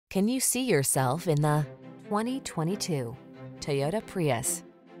Can you see yourself in the 2022 Toyota Prius?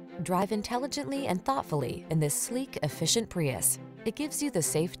 Drive intelligently and thoughtfully in this sleek, efficient Prius. It gives you the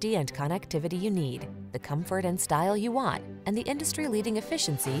safety and connectivity you need, the comfort and style you want, and the industry-leading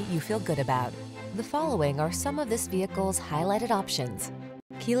efficiency you feel good about. The following are some of this vehicle's highlighted options: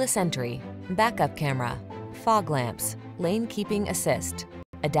 keyless entry, backup camera, fog lamps, lane keeping assist,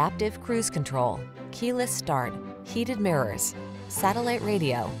 adaptive cruise control, keyless start, heated mirrors, satellite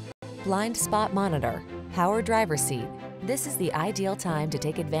radio, blind spot monitor, power driver seat. This is the ideal time to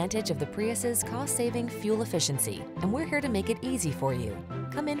take advantage of the Prius's cost-saving fuel efficiency, and we're here to make it easy for you.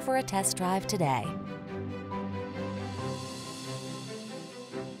 Come in for a test drive today.